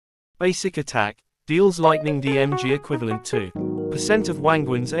Basic attack, deals lightning DMG equivalent to % of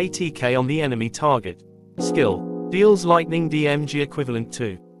Wangquan's ATK on the enemy target. Skill, deals lightning DMG equivalent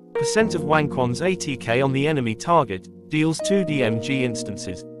to % of Wangquan's ATK on the enemy target, deals 2 DMG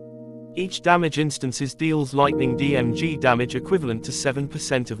instances. Each damage instances deals lightning DMG damage equivalent to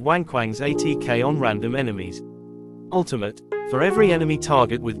 7% of Wangquan's ATK on random enemies. Ultimate, for every enemy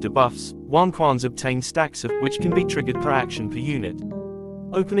target with debuffs, Wangquans obtain stacks of which can be triggered per action per unit.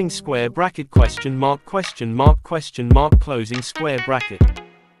 Opening square bracket ? Closing square bracket.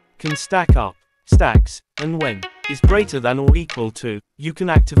 Can stack up stacks, and when is greater than or equal to, you can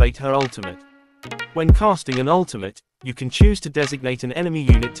activate her ultimate. When casting an ultimate, you can choose to designate an enemy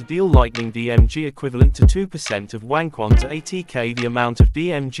unit to deal lightning DMG equivalent to 2% of Wangquan's ATK. The amount of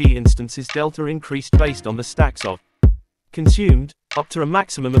DMG instances delta increased based on the stacks of consumed, up to a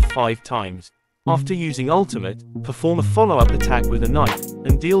maximum of 5 times. After using ultimate, perform a follow-up attack with a knife,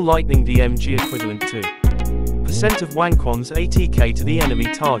 and deal lightning DMG equivalent to % of Wangquan's ATK to the enemy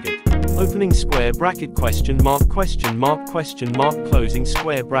target. Opening square bracket ? Closing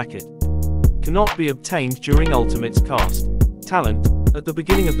square bracket. Cannot be obtained during ultimate's cast. Talent, at the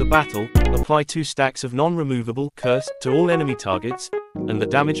beginning of the battle, apply 2 stacks of non-removable curse to all enemy targets, and the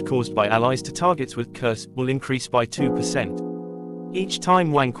damage caused by allies to targets with curse will increase by 2%. Each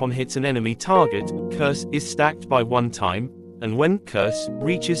time Wangquan hits an enemy target, curse is stacked by 1 time, and when curse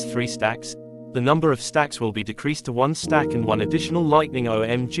reaches 3 stacks, the number of stacks will be decreased to 1 stack and 1 additional lightning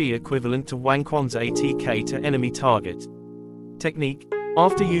OMG equivalent to Wangquan's ATK to enemy target. Technique,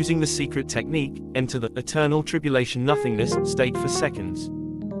 after using the secret technique, enter the Eternal Tribulation Nothingness state for seconds.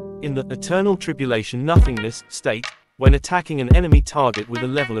 In the Eternal Tribulation Nothingness state, when attacking an enemy target with a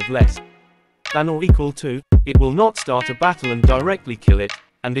level of less than or equal to, it will not start a battle and directly kill it,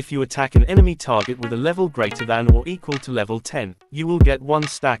 and if you attack an enemy target with a level greater than or equal to level 10, you will get 1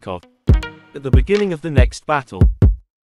 stack of. At the beginning of the next battle,